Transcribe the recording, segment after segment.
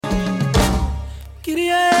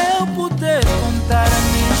Queria eu poder contar a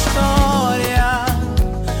minha história,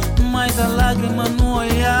 mas a lágrima no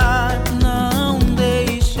olhar não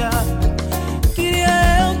deixa.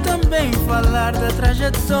 Queria eu também falar da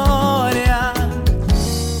trajetória.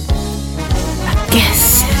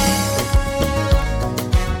 Aquece.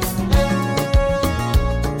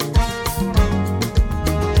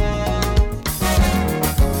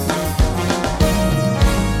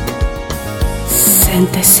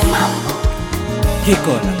 Sente esse mambo. Que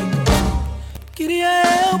cora? Queria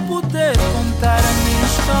eu poder contar a minha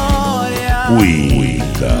história,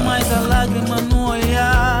 Cuida. mas a lágrima no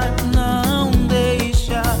olhar não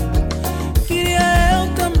deixa. Queria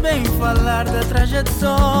eu também falar da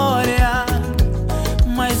trajetória,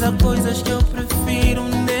 mas há coisas que eu prefiro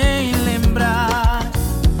nem lembrar.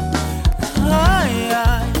 Ai,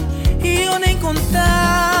 ai, e eu nem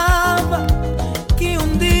contava que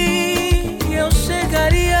um dia eu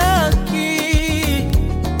chegaria aqui,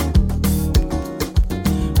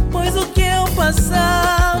 pois o que eu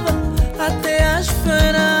passava, até a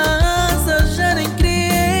esperança já nem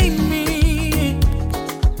cria em mim.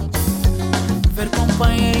 Ver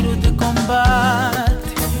companheiro de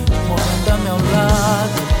combate morrendo a meu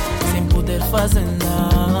lado, sem poder fazer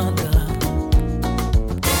nada.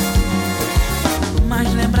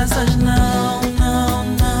 Mas lembranças não, não,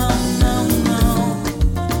 não, não,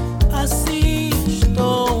 não. Assim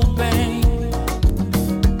estou bem.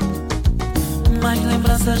 Mas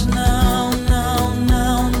lembranças não, não,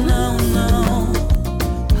 não, não, não.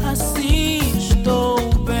 Assim estou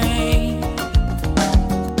bem.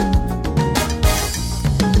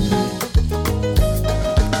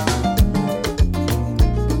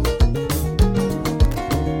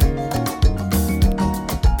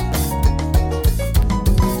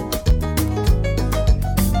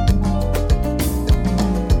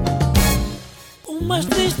 O mais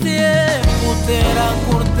triste é poder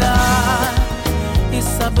acordar e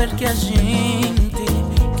saber que a gente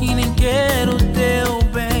que nem quer o teu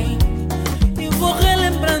bem. E vou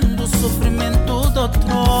relembrando o sofrimento de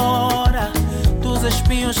outrora, dos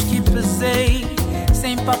espinhos que pesei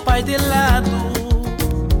sem papai de lado.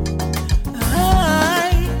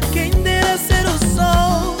 Ai, quem dera ser o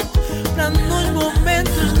sol pra nos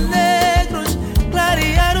momentos negros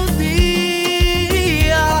clarear o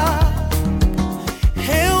dia.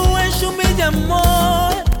 Eu encho-me de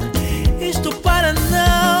amor, isto para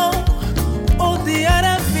não odiar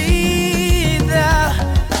a vida.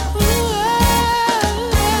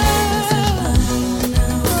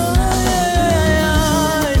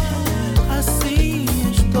 Assim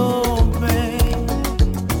estou bem.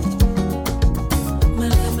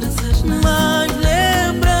 Mas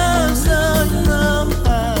lembranças não.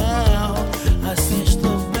 Assim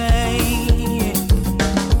estou bem.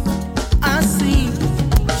 Assim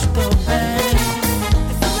estou bem.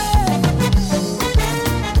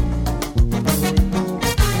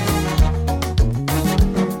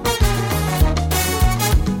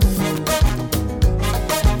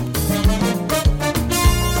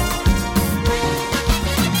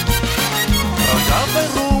 Trocava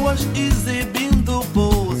em ruas exibindo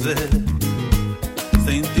pose,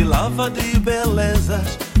 cintilava de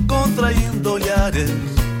belezas, contraindo olhares.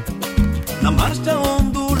 Na marcha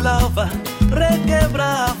ondulava,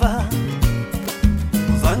 requebrava,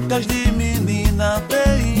 os ancas de menina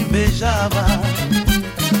bem beijava.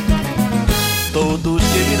 Todos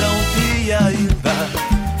queiram que ainda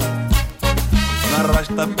na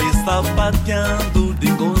rasta pensa pateando de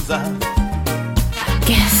gozar.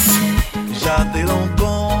 Aquece. Já deram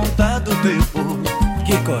conta do tempo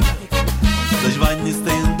Que cora?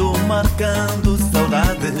 desvanecendo, marcando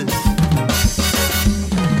saudades.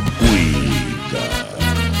 Cuida.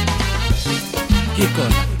 Que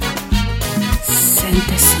cora?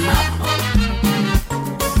 Sente esse mambo.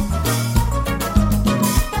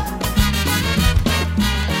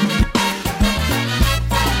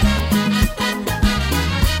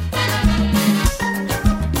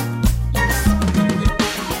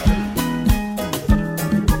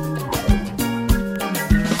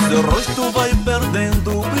 Seu rosto vai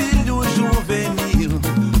perdendo o brilho juvenil.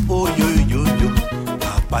 Oi, oi, oi, oi.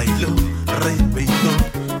 Apailhou, arrebentou,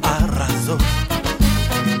 arrasou.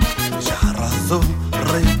 Já arrasou,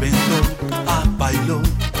 arrebentou, apailhou.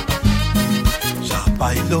 Já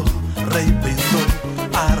apailhou, arrebentou,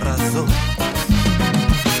 arrasou.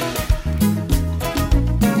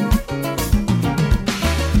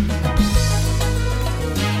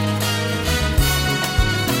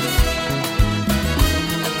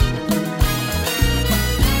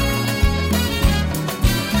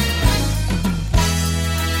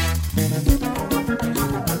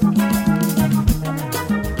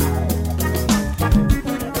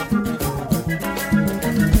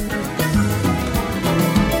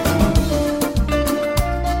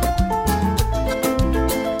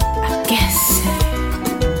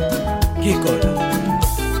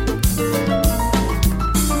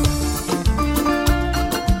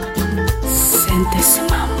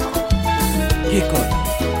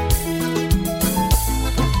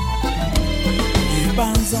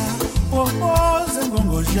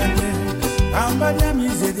 dia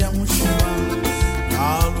miséria mushima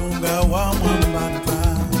alunga wa mwambata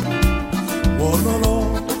wololo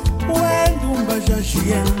wendumba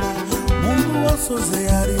jashienda mundu wosoze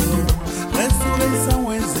yariyo resurreição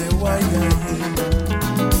weze wayaye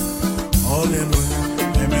Aleluia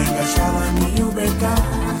emenga shalani yubeka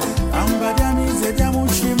amba dia miséria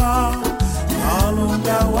mushima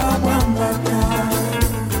alunga wa mwambata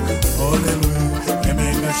Aleluia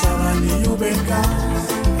emenga shalani yubeka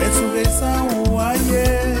resurreição waye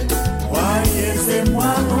ze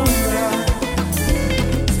mwalunga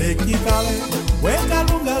zekikale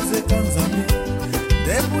wekalunga zekanzame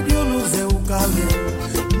depudiulu ze ukale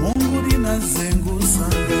mungu dina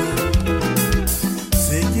zengusanga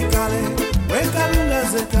zekikale wekalunga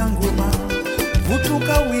zekanguma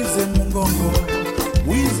vutuka wize mungongo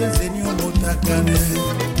wize zenyomotakane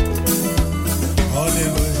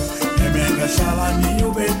Haleluya emenga shalani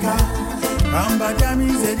yubeka Kamba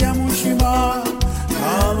jamize jamushima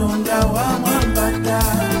alunga wa mwambata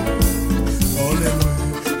Haleluya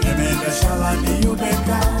emenga shalani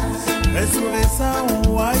yubeka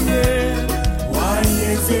resurreição waye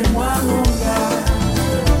ze mwalunga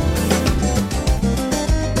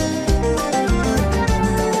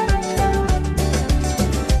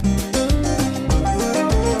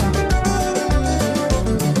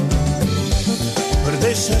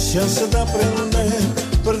Perdeste a chance de aprender,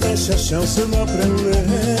 perdeste a chance de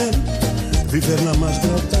aprender, viver na mais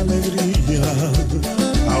grata alegria,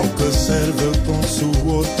 ao que serve com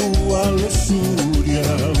suor tua luxúria,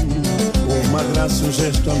 uma graça, um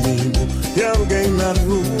gesto amigo de alguém na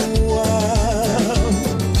rua.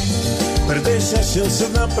 Perdeste a chance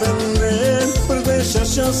de aprender, perdeste a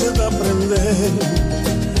chance de aprender,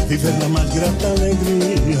 viver na mais grata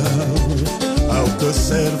alegria, ao que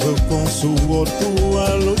serve com suor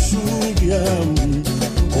tua luxúria,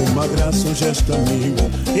 uma graça, um gesto amigo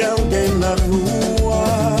e alguém na rua.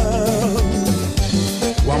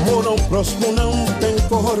 O amor ao próximo não tem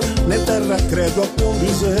cor, nem terra, credo a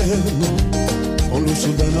condizer, com o luxo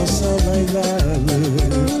da nossa vaidade,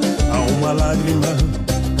 há uma lágrima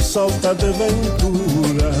que solta de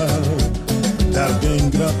ventura, de alguém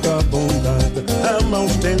grato à bondade, a mão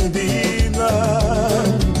estendida.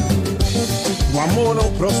 O amor ao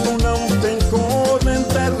próximo não tem cor, nem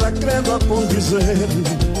terra, credo a condizer,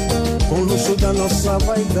 com o luxo da nossa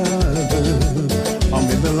vaidade,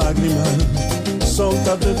 homem de lágrima,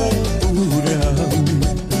 solta de ventura,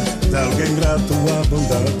 de alguém grato à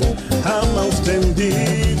bondade, a mão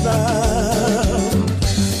estendida.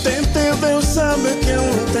 Tentei, Deus sabe que eu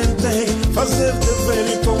tentei, fazer-te ver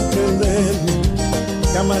e compreender,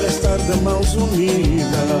 que amar é estar de mãos unidas,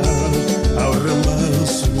 ao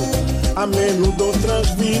remanso ameno de outras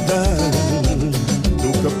vidas,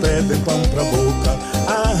 do que pede pão pra boca, a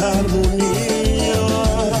harmonia.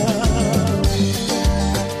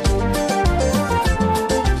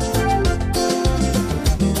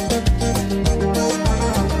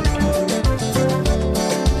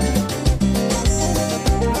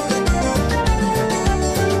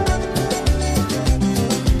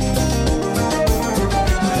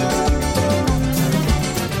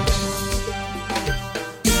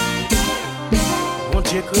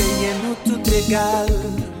 J'ai créé nous tout égal.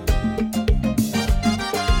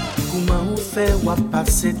 Comment on fait ou à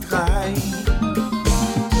passer trail?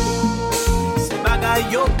 C'est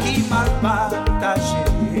bagaille qui mal partagé.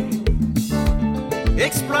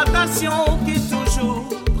 Exploitation qui toujours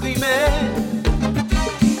primée.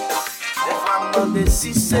 Les femmes de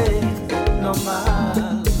si c'est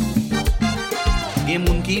normal. Y'a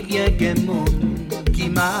moun qui bien, y'a moun qui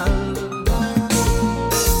mal.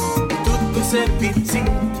 C'est petit,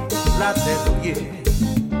 la tête.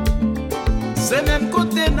 C'est même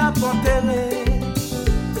côté n'a pas enterré.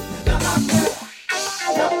 Dans la tête,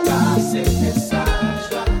 y'a pas ces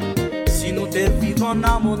messages. Si nous te vivons en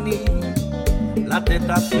harmonie, la tête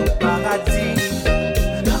a tout paradis.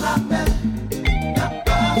 Dans la tête, y'a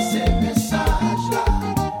pas ces messages.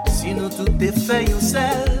 Si nous tout est fait,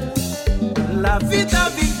 seul, la vie ta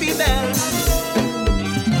vie plus belle.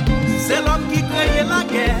 C'est l'homme qui crée la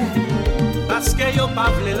guerre. Parce que yo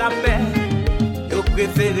pas vle la paix, yo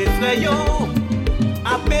préféré frère yo,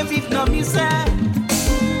 après vivre dans misère,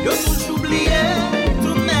 yo toujours oublié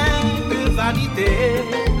tout n'est que vanité.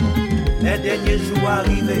 Les derniers jours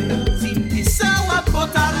arrivés, si m'dit ça ou à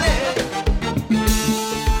potaler.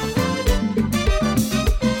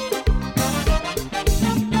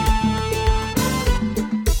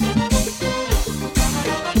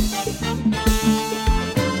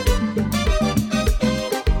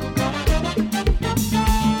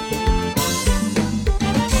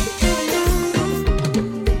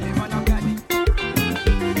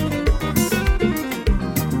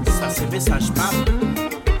 message pas.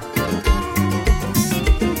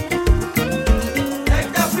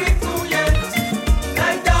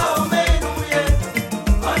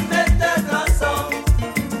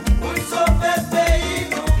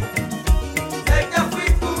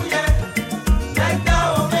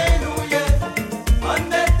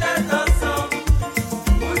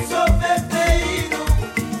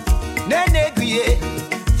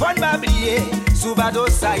 Soubado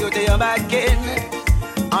sa yo te yon baken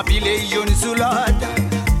Empile yon sou l'autre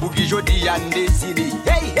Ou ki jodi an desini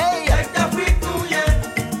Hey, hey Nek da frik nou ye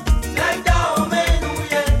Nek da ome nou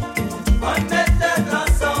ye On mette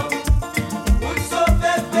ensemble Pou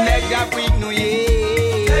sauve pays Nek da frik nou ye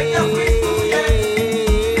Nek da frik nou ye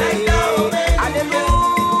Nek da ome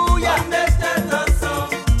nou ye On mette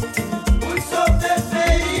ensemble Pou sauve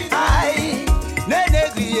pays Ay, nene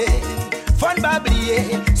griye Fon ba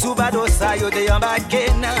bliye Soubado sa yo te yon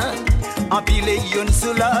baken Empile yon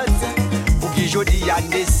sou l'autre Ou ki jodi an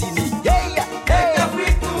desini Hey, hey Nek da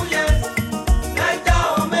frik nou ye Nek da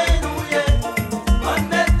ome nou ye On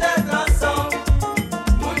mette ensemble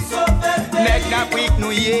Pou sauve pays Nek da frik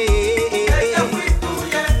nou ye Nek da frik nou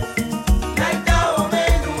ye Nek da ome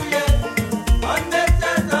nou ye On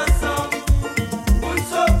mette ensemble Pou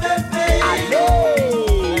sauve pays Allez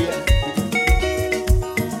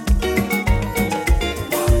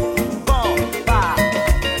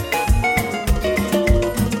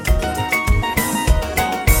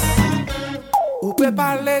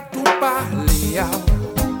Parler tout parler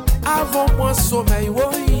avant moi sommeil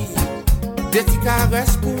oui des petites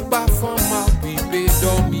caresses pour ba femme piper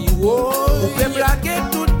dormir oui on peut blaguer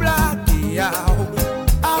toute blague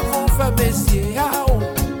avant faire messier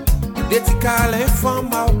des petites câlins femme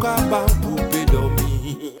au cabas pour dormir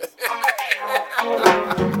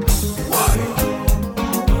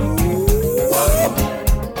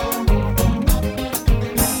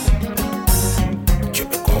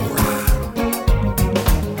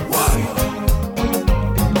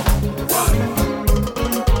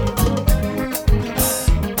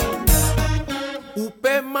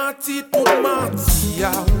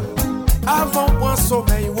avant point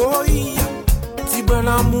sommeil oui ti bon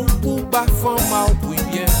amour pour ba femme pour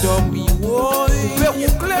bien dormir oui peut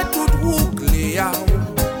roucler tout roucler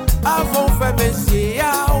avant faire messier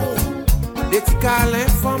des petits câlins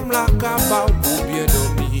femme la cabas pour bien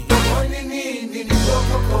dormir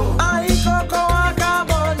Ay coco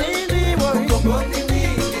acabo nini boy nini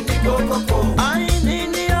coco ay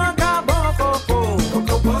nini acabo coco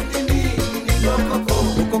coco nini coco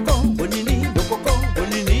coco bonini coco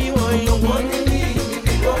bonini boy bonini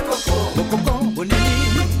coco coco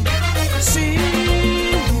bonini si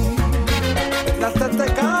la tête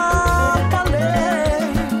capale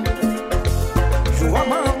joua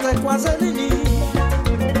mante quasi nini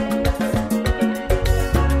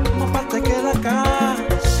mon pate que la casa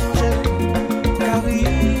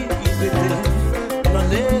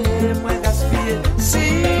si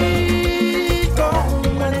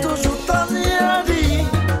comme toujours t'en y dit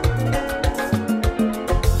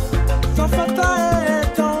ton fata est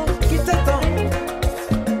ton qui t'étend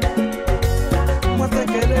moi t'es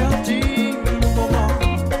qu'elle est un petit moment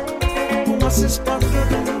pour moi c'est pas que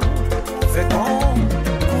fais ton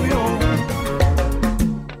couillon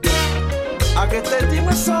arrêtez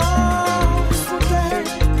dis-moi sans foutre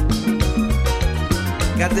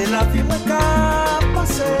gardez la vie moi qu'à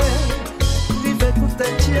passer vive tout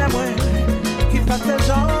est chien moi qui pas tes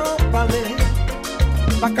gens parler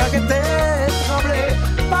pas qu'à trembler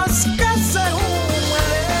parce que c'est où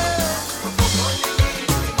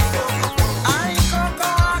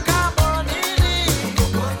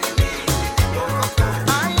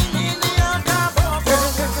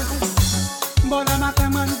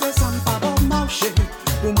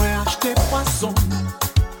pour moi acheter poisson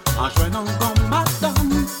en joignant comme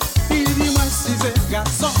madame il dit moi si c'est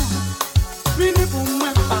garçon vini pour moi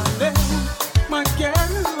parler moi qu'elle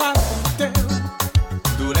raconter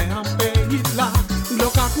douleur en pays là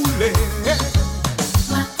l'eau qu'a coulé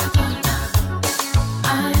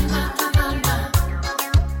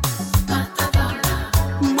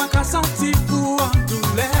moi qu'a senti pour en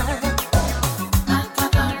douleur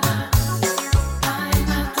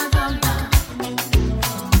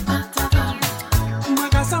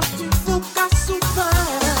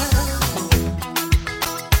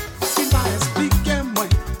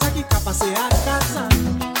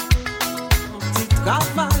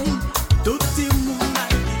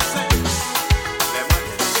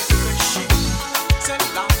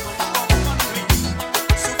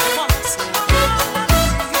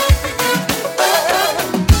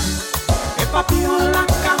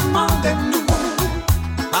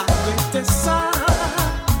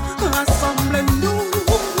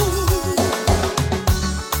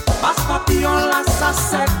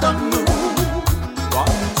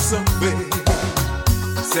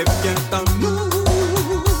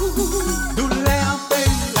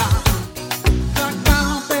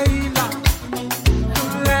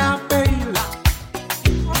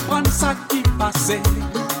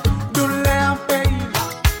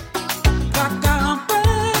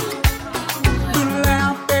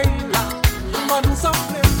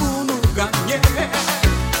gagner.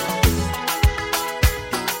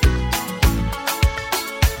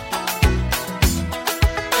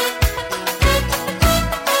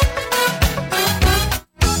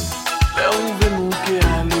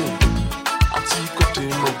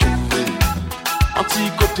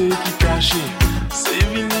 Qui caché,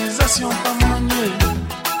 civilisation pas maniée,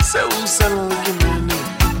 c'est où salon qui mène,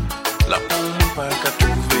 la pomme pas qu'à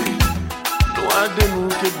trouver, doit de nous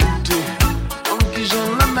que goûter, comme qui j'en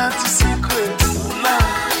la nati secret, oula,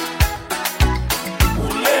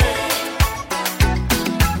 oulé,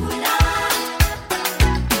 oula,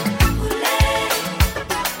 oulé,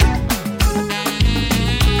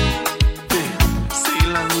 c'est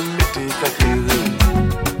la limite qu'à créer.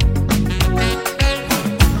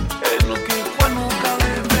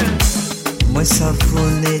 Moi ça faut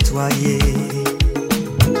nettoyer.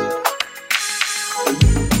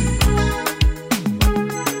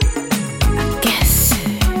 Caisse.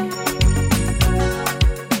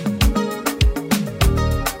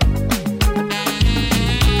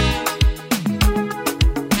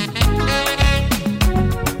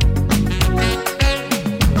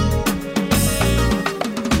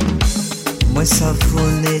 Moi ça faut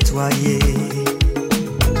nettoyer.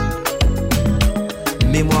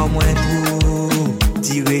 Mémoire moins pour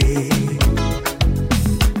tirer.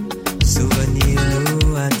 Souvenir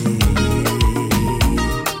nous a dit.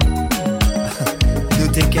 Nous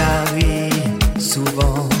t'écarrer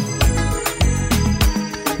souvent.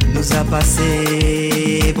 Nous a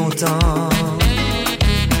passé bon temps.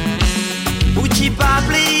 Ou t'y pas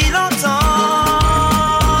pris longtemps.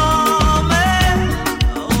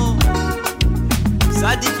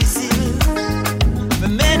 Ça difficile, me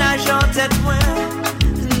ménager en tête moins,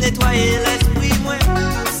 nettoyer l'esprit moins,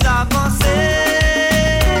 tout ça penser,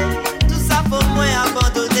 tout ça pour moi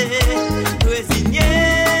abandonner, résigner,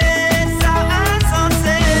 ça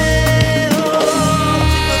insensé.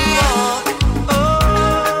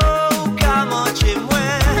 Oh, comment chez moi,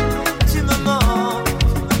 tu me mens.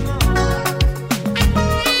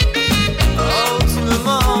 Oh, tu me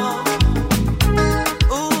mens.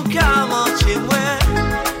 Oh, comment chez moi.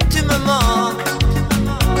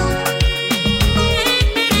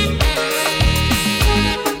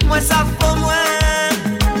 Moi ça faut moins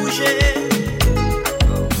bouger.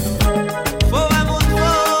 Faut un mot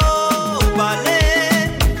trop parler.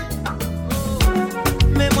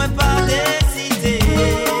 Mais moi pas décider.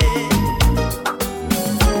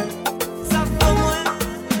 Ça faut moins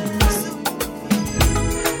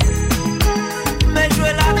mais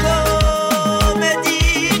jouer la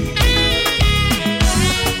comédie.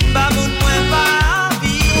 Bah mon moi pas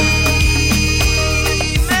envie.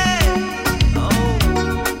 Mais oh,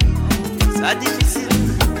 ça difficile.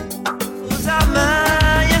 Aux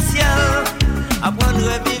amants et ciel, apprendre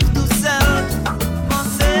à vivre tout seul.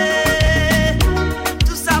 Penser,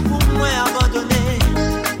 tout ça pour moi abandonner,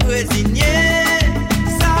 résigner,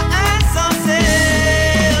 ça insensé.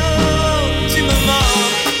 Oh, tu me mens.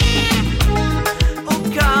 Oh,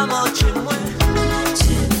 comment tu moi.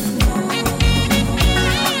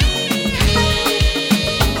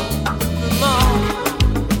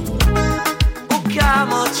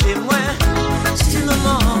 Comment chez moi, tu me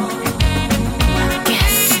mens.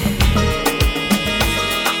 Caisse.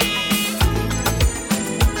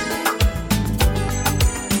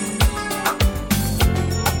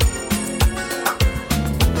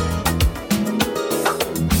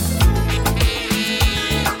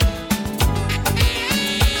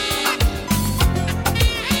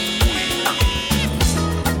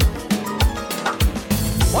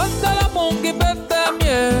 Quando la mungi bette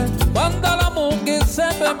mie, quando la mungi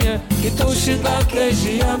sempre mie, che tu scinga che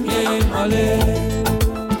ci a mie male.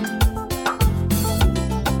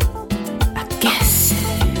 Caisse.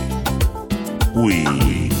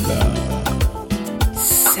 Wika.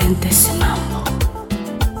 Sente-se mambo.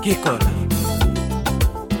 Kikola.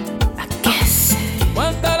 Caisse.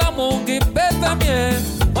 Quando la mungi bette mie,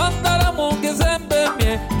 quando la mungi sempre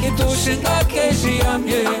mie, che tu scinga che ci a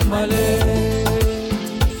mie male.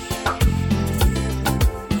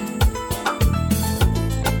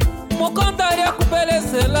 Mokondaria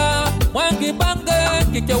kupelesela mwangi bange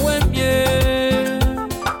kikewemye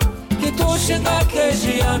kitushinga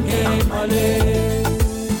keji yamye male.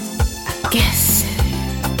 Caisse.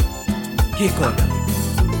 Kikola.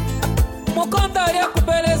 Mokondaria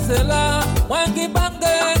kupelesela mwangi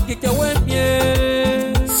bange kikewemye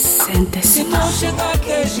Sente-se mambo. kitushinga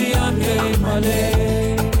keji yamye male.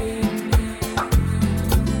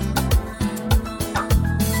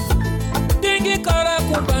 Dingi kara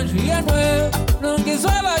kumbanju yenwe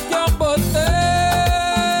nungizola kyambote.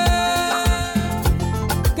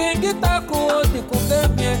 Dingi taku oti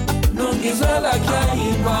kundemye nungi izala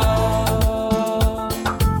kiaiba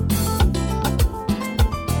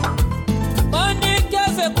mani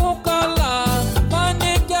kiase kukala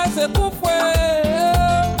mani kiase kufwe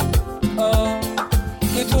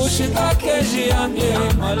kitushika keji yange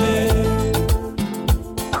male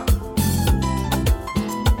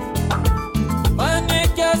mani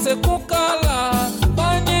kiase kukala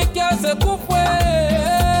mani kiase kufwe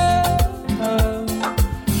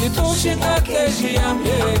kitushika keji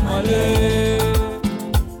yange male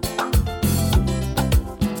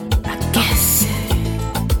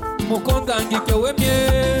Mukondangi kyowe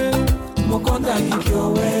mie Mukondangi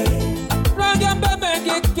kyowe Rangembe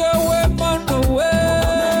mengi kyowe manuwe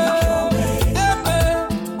Eme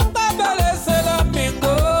Babele sela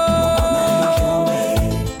mingo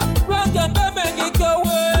Rangembe mengi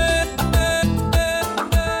kyowe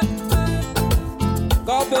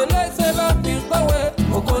Babele sela mingo we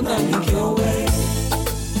Mukondangi kyowe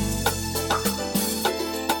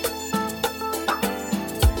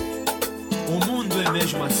O mundo é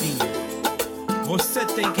mesmo assim. Você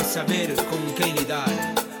tem que saber com quem lidar,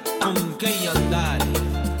 com quem andar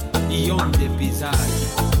e onde pisar.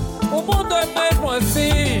 O mundo é mesmo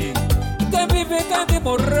assim. Quem vive tem de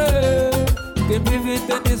morrer. Quem vive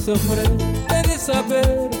tem de sofrer. Tem de saber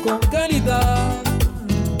com quem lidar.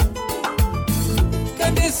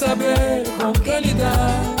 Tem de saber com quem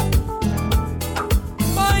lidar.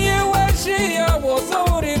 Mãe, eu achei a voz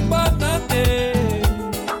banane.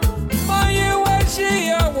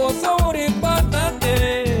 I was sorry, but not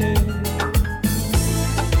day.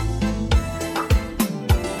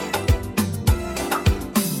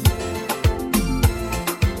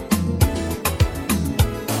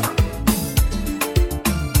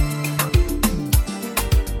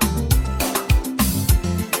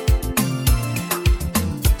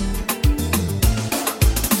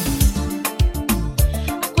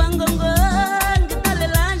 Kwangongo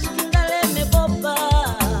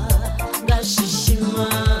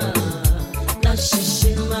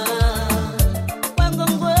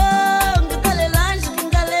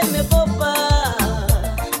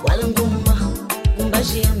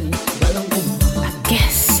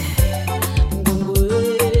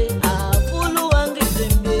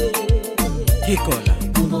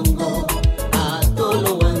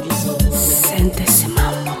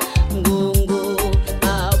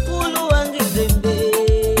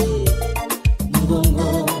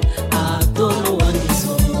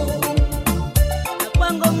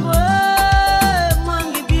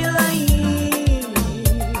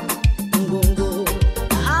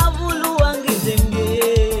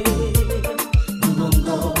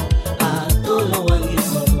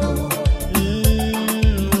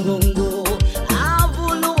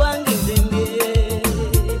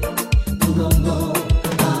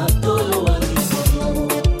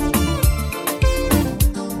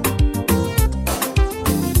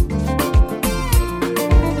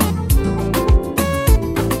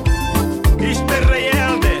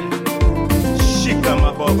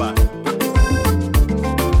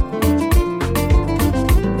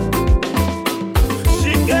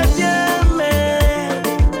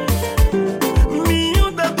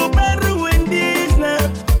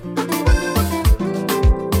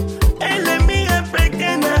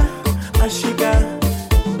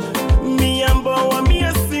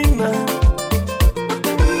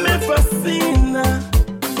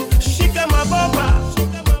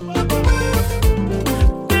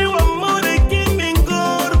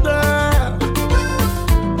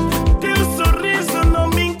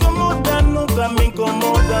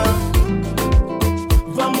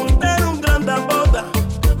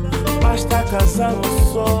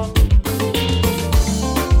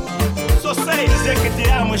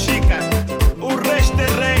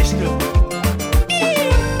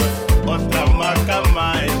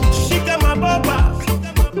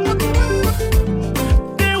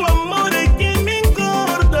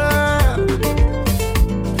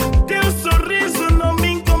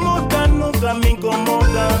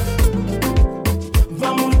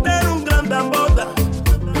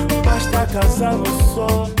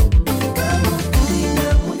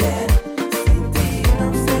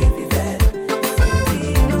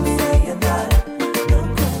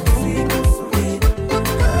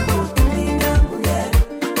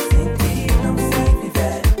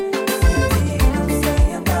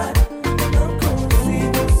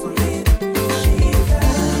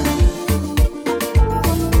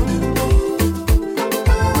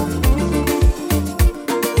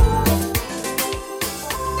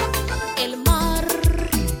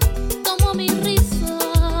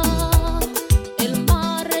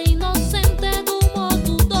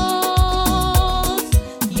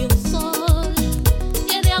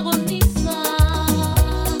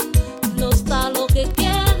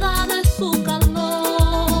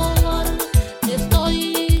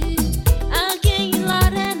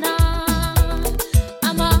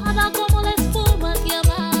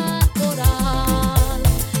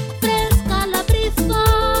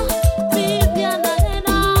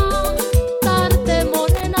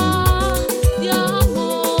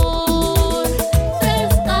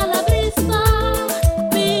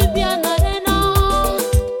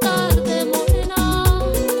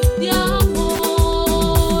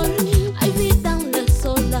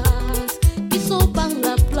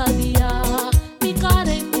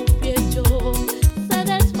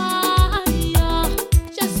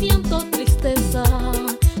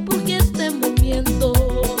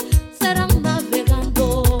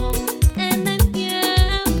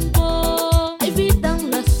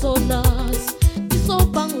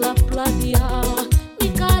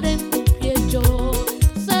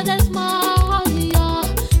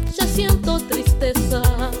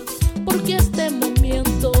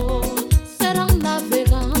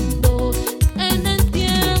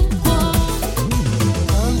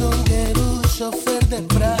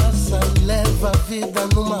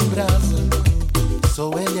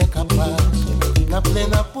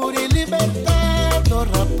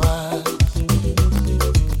rapaz.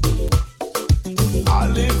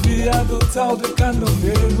 Aliviado, tal de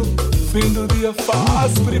candombeiro. Fim do dia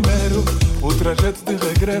faz primeiro o trajeto de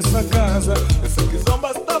regresso a casa. Essa que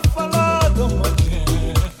zomba está falando, mulher.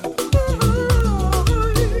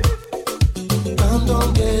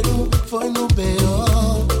 Candombeiro foi no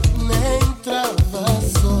B.O. Nem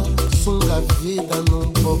travassou, sunga a vida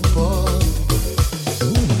num popó.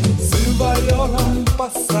 Zimbaiola,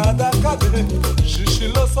 passada a cadeira.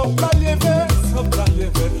 Xixilô só pra lhe ver, só pra lhe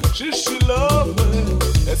ver. Xixilô,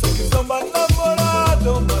 essa que zomba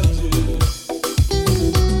namorado, mulher.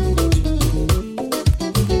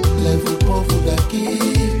 Leva o povo daqui,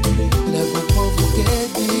 leva o povo que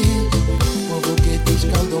diz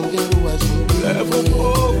candombeiro a gente. Leva o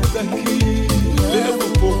povo daqui, leva o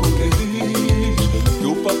povo que diz que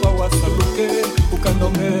o papau assaluque, o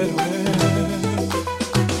candombeiro é.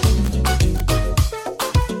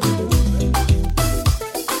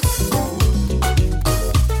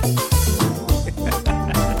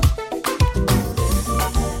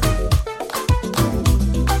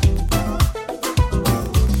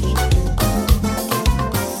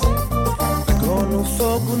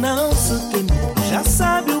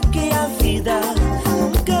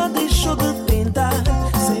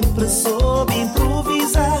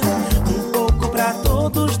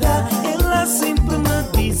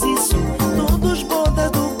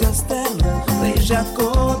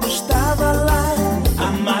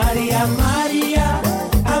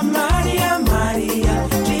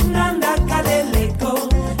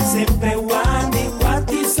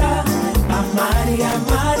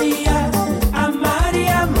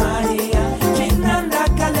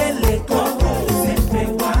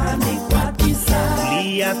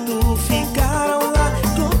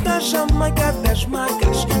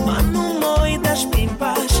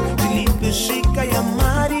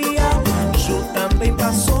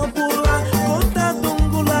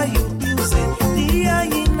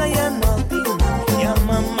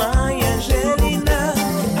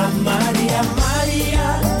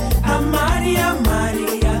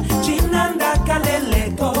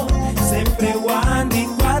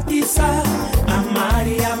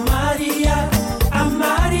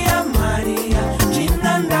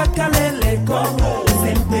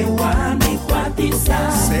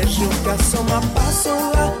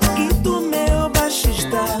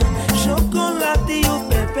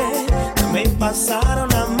 Passaram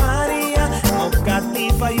na Maria, o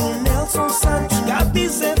Cativa e o Nelson Santos, Gabi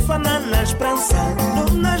Zefana na Esperança,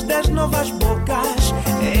 donas das novas bocas,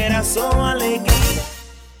 era só alegria.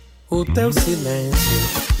 O teu silêncio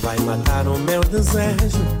vai matar o meu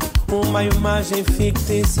desejo, uma imagem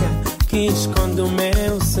fictícia que esconde o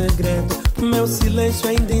meu segredo. Meu silêncio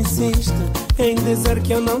ainda insiste em dizer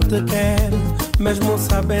que eu não te quero, mesmo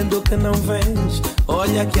sabendo que não vens,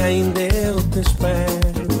 olha que ainda eu te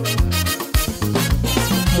espero.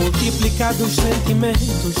 Multiplicados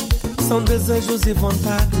sentimentos, são desejos e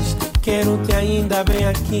vontades. Quero-te ainda bem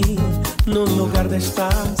aqui, no lugar desta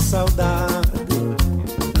saudade.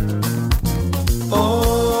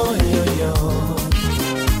 Oh,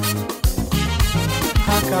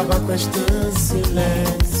 acaba com este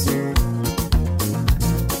silêncio.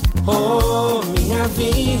 Oh, minha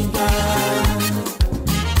vida,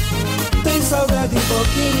 tem saudade, oh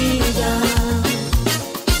querida.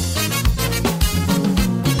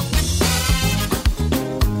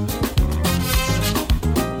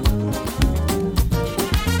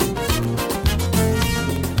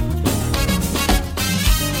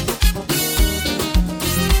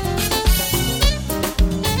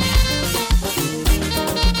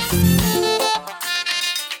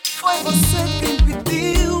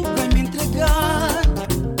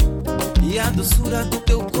 Do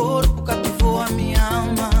teu corpo cativou a minha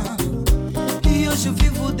alma, e hoje eu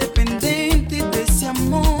vivo dependente desse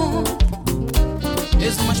amor.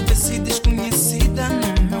 És uma espécie desconhecida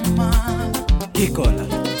no meu mar. E cola.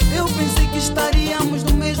 Eu pensei que estaríamos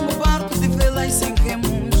no mesmo barco de velas sem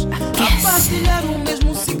remos, a partilhar o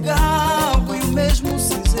mesmo cigarro e o mesmo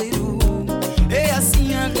cinzeiro. É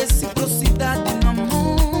assim a reciprocidade no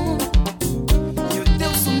amor, e o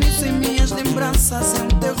teu sumiço em minhas lembranças é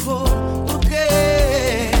um terror.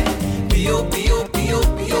 Pio, pio, pio,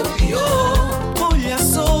 pio, pio. Olha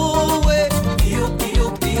só, pio,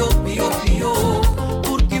 pio, pio, pio, pio.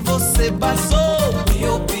 Porque você passou.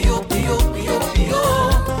 Pio, pio, pio, pio, pio.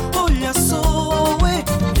 Olha só,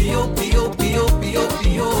 pio, pio, pio, pio,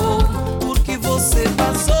 pio. Porque você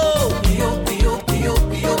passou. Pio, pio, pio,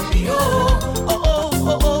 pio, pio. Oh, oh,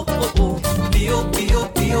 oh, oh, oh, oh. Pio, pio,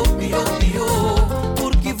 pio, pio, pio.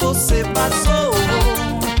 Porque você passou.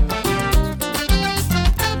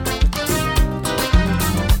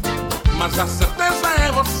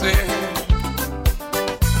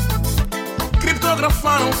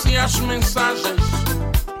 Criptografaram-se as mensagens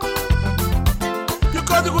e o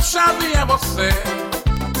código-chave é você.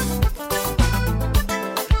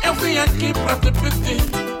 Eu vim aqui pra te pedir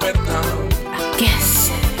perdão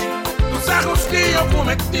Aquece. dos erros que eu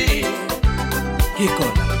cometi.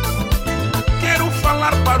 Quero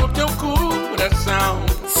falar para o teu coração.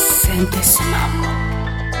 Sente-se, mambo.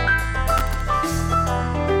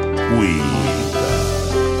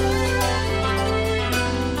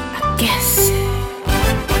 Aquece.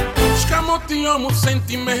 Escamoteou-me o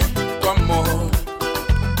sentimento, amor,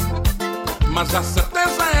 mas a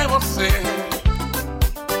certeza é você.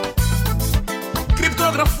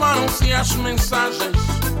 Criptografaram-se as mensagens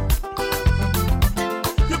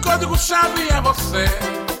e o código-chave é você.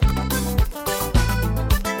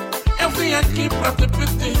 Eu vim aqui pra te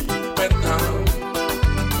pedir perdão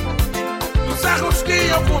dos erros que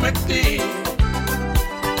eu cometi.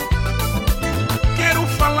 Quero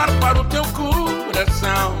falar para o teu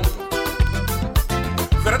coração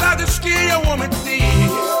verdades que eu omiti.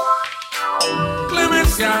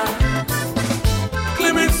 Clemência,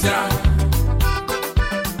 Clemência,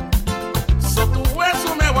 só tu és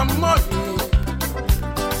o meu amor.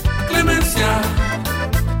 Clemência,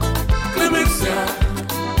 Clemência,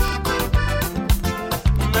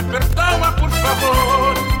 me perdoa por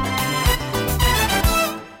favor.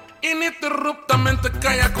 Ininterruptamente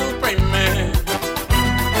cai a culpa em mim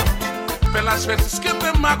pelas vezes que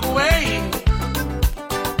te magoei.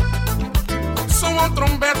 Soam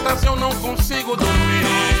trombetas, eu não consigo dormir,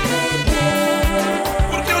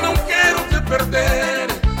 porque eu não quero te perder.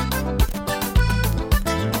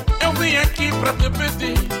 Eu vim aqui pra te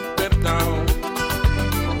pedir perdão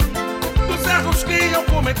dos erros que eu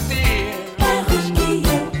cometi.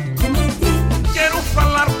 Quero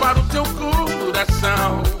falar para o teu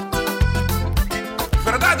coração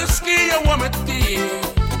verdades que eu omiti.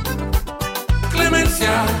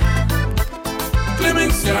 Clemência,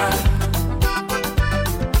 Clemência,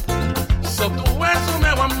 só tu és o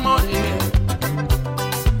meu amor.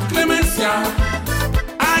 Clemência,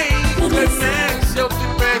 ai Clemência, eu te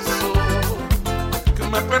peço que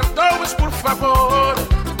me perdoes por favor.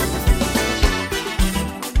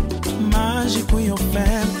 Mágico e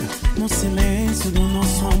oferta no silêncio do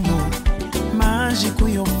nosso amor. Mágico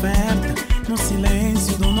e oferta no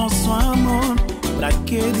silêncio do nosso amor. Pra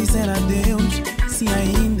que dizer adeus se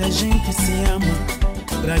ainda a gente se ama?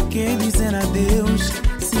 Pra que dizer adeus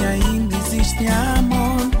se ainda existe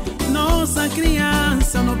amor? Nossa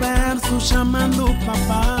criança no berço chamando o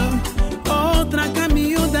papá. Outra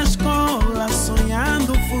caminho da escola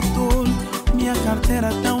sonhando o futuro. Minha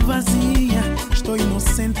carteira tão vazia, estou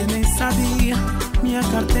inocente nem sabia. Minha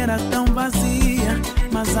carteira tão vazia,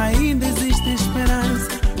 mas ainda existe esperança.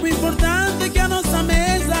 O importante é que a nossa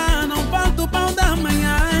mesa não falta o pão da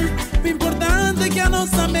manhã. O importante é que a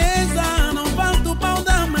nossa mesa não falta o pão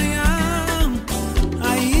da manhã.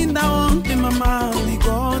 Ainda ontem mamãe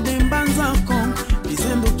ligou de Mbanzacom,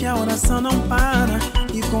 dizendo que a oração não para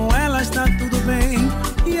e com ela está tudo bem.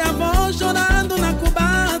 E a avó chorando na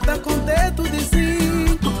cubata com teto de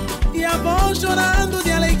zinco. E a avó chorando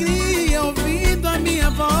de alegria ouvindo a minha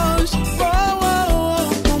voz. Oh, oh,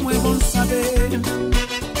 oh, como é bom saber.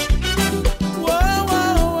 Oh,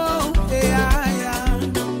 oh, oh, yeah, yeah.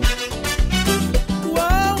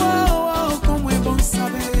 Oh, oh, oh, como é bom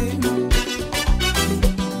saber.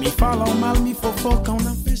 Me falam mal, me fofocam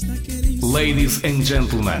na festa querida. Ladies and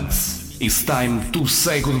gentlemen, it's time to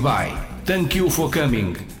say goodbye. Thank you for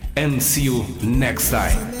coming and see you next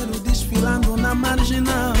time. Desfilando na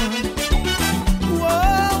marginal. Oh,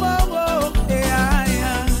 oh, oh, yeah,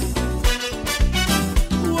 yeah.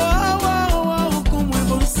 Oh, oh, oh, como é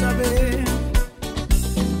bom saber.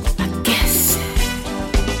 Aquece.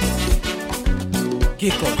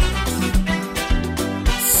 Kiko.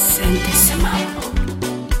 Sente-se, mambo.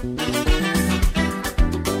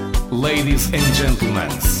 Ladies and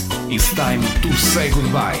gentlemen, it's time to say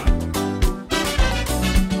goodbye.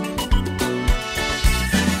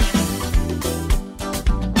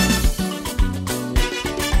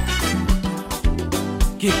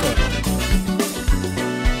 Kiko.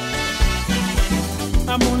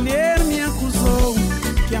 A mulher me acusou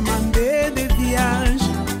que a mandei de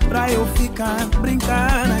viagem pra eu ficar,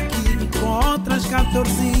 brincar aqui com outras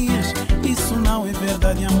 14. Isso não é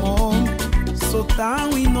verdade, amor. Sou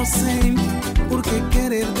tão inocente, porque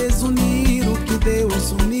querer desunir o que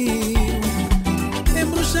Deus uniu.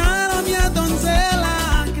 Embruxaram minha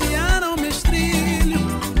donzela, criaram mestrilho.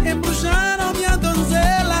 Embruxaram minha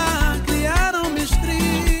donzela, criaram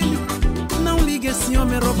mestrilho. Não ligue, esse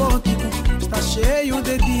homem robótico está cheio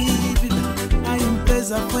de dívida. A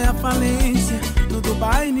empresa foi à falência, no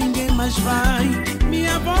Dubai ninguém mais vai.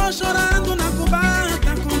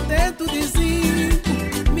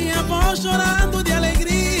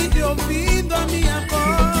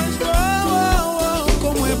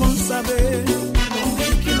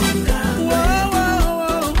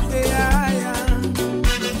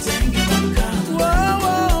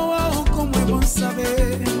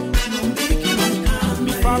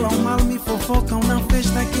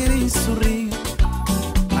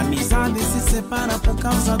 para por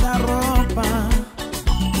causa da roupa.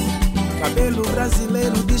 Cabelo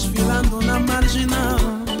brasileiro desfilando na marginal.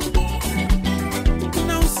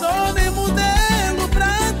 Não sou nem modelo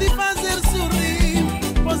pra te fazer sorrir,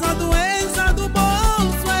 pois a doença do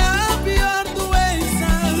bolso é a pior doença.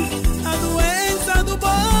 A doença do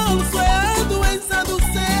bolso é a doença do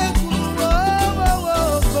século. Oh,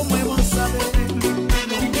 oh, oh, como é bom saber.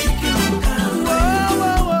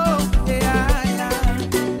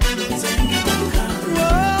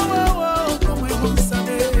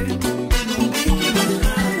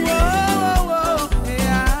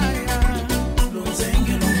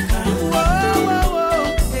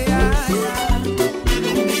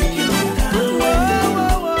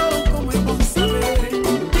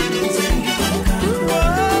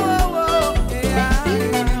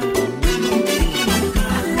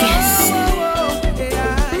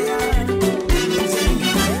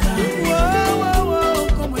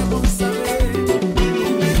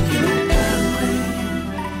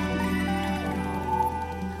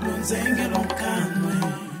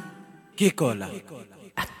 Que cola.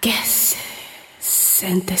 Aquece,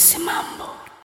 sente esse mambo.